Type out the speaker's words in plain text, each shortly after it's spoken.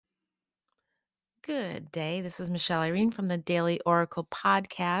Good day. This is Michelle Irene from the Daily Oracle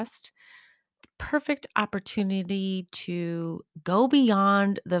podcast. Perfect opportunity to go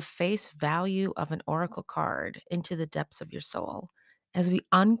beyond the face value of an oracle card into the depths of your soul as we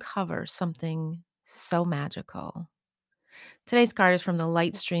uncover something so magical. Today's card is from the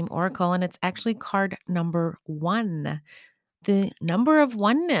Lightstream Oracle, and it's actually card number 1, the number of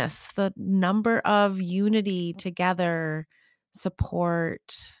oneness, the number of unity together,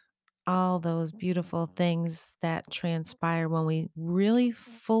 support, all those beautiful things that transpire when we really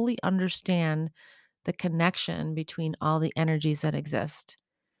fully understand the connection between all the energies that exist.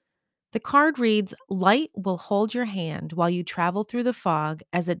 The card reads, "Light will hold your hand while you travel through the fog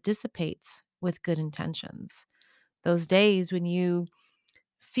as it dissipates with good intentions." Those days when you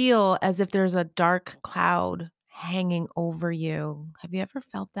feel as if there's a dark cloud hanging over you. Have you ever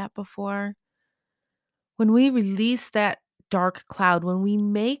felt that before? When we release that dark cloud, when we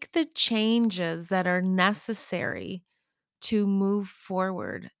make the changes that are necessary to move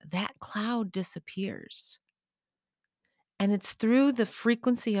forward, that cloud disappears. And it's through the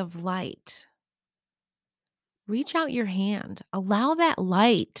frequency of light. Reach out your hand, allow that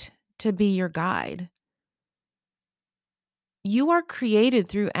light to be your guide. You are created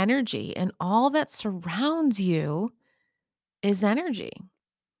through energy, and all that surrounds you is energy.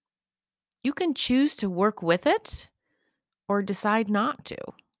 You can choose to work with it or decide not to.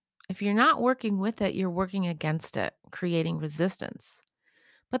 If you're not working with it, you're working against it, creating resistance.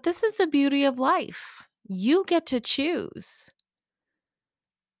 But this is the beauty of life. You get to choose.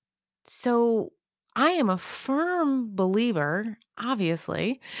 So I am a firm believer,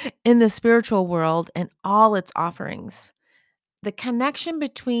 obviously, in the spiritual world and all its offerings. The connection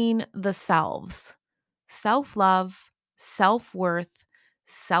between the selves, self love, self worth,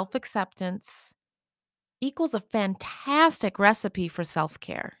 self acceptance, equals a fantastic recipe for self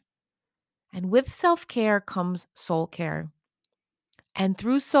care. And with self care comes soul care. And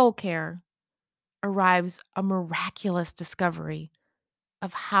through soul care arrives a miraculous discovery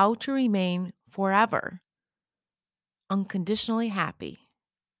of how to remain forever unconditionally happy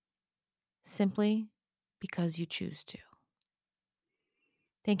simply because you choose to.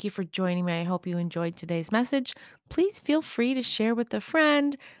 Thank you for joining me. I hope you enjoyed today's message. Please feel free to share with a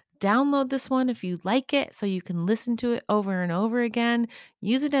friend. Download this one if you like it so you can listen to it over and over again.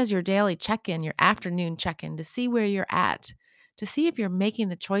 Use it as your daily check in, your afternoon check in to see where you're at, to see if you're making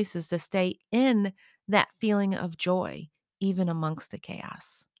the choices to stay in that feeling of joy, even amongst the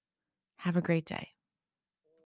chaos. Have a great day.